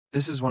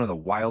This is one of the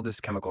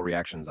wildest chemical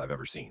reactions I've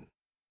ever seen.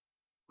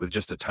 With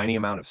just a tiny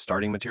amount of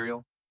starting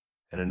material,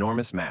 an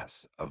enormous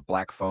mass of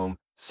black foam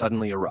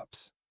suddenly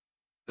erupts.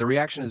 The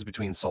reaction is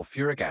between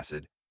sulfuric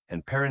acid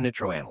and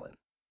paranitroaniline,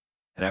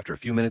 and after a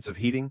few minutes of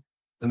heating,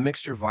 the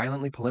mixture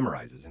violently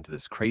polymerizes into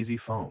this crazy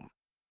foam.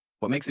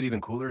 What makes it even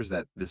cooler is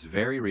that this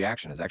very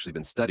reaction has actually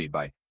been studied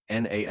by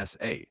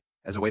NASA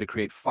as a way to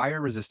create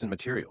fire-resistant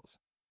materials.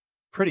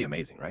 Pretty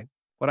amazing, right?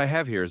 What I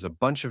have here is a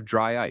bunch of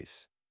dry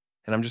ice,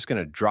 and I'm just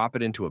going to drop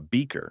it into a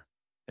beaker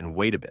and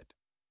wait a bit.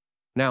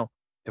 Now,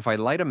 if I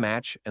light a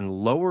match and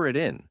lower it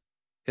in,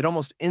 it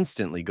almost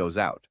instantly goes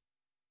out.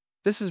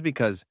 This is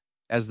because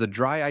as the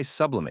dry ice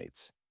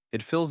sublimates,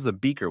 it fills the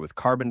beaker with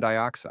carbon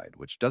dioxide,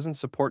 which doesn't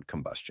support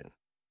combustion.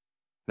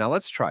 Now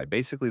let's try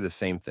basically the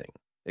same thing,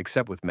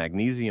 except with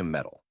magnesium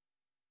metal.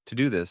 To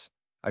do this,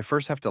 I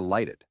first have to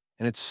light it,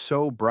 and it's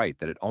so bright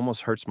that it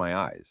almost hurts my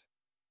eyes.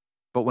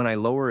 But when I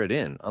lower it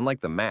in,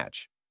 unlike the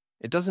match,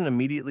 it doesn't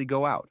immediately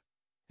go out.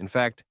 In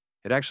fact,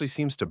 it actually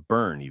seems to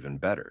burn even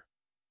better,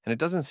 and it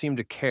doesn't seem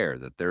to care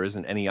that there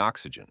isn't any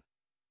oxygen.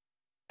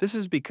 This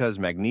is because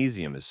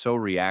magnesium is so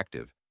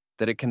reactive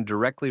that it can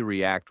directly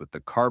react with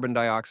the carbon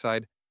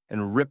dioxide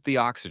and rip the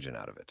oxygen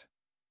out of it.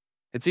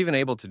 It's even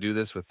able to do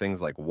this with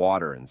things like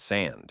water and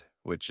sand,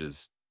 which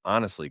is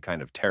honestly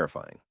kind of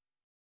terrifying.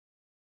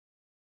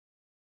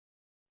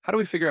 How do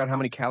we figure out how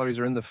many calories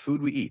are in the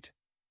food we eat?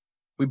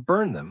 We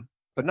burn them,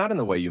 but not in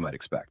the way you might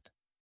expect.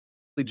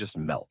 They just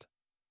melt.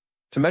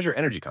 To measure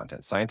energy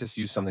content, scientists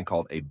use something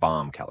called a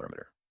bomb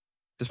calorimeter.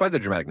 Despite the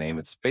dramatic name,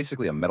 it's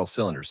basically a metal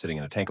cylinder sitting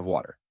in a tank of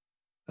water.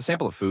 A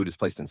sample of food is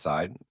placed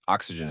inside,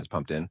 oxygen is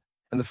pumped in,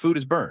 and the food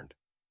is burned.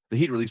 The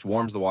heat released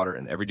warms the water,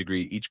 and every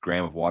degree each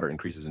gram of water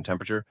increases in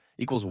temperature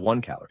equals 1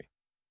 calorie.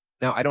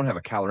 Now, I don't have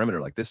a calorimeter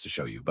like this to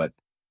show you, but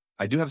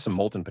I do have some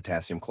molten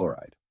potassium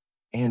chloride.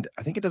 And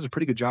I think it does a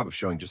pretty good job of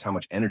showing just how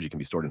much energy can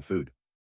be stored in food.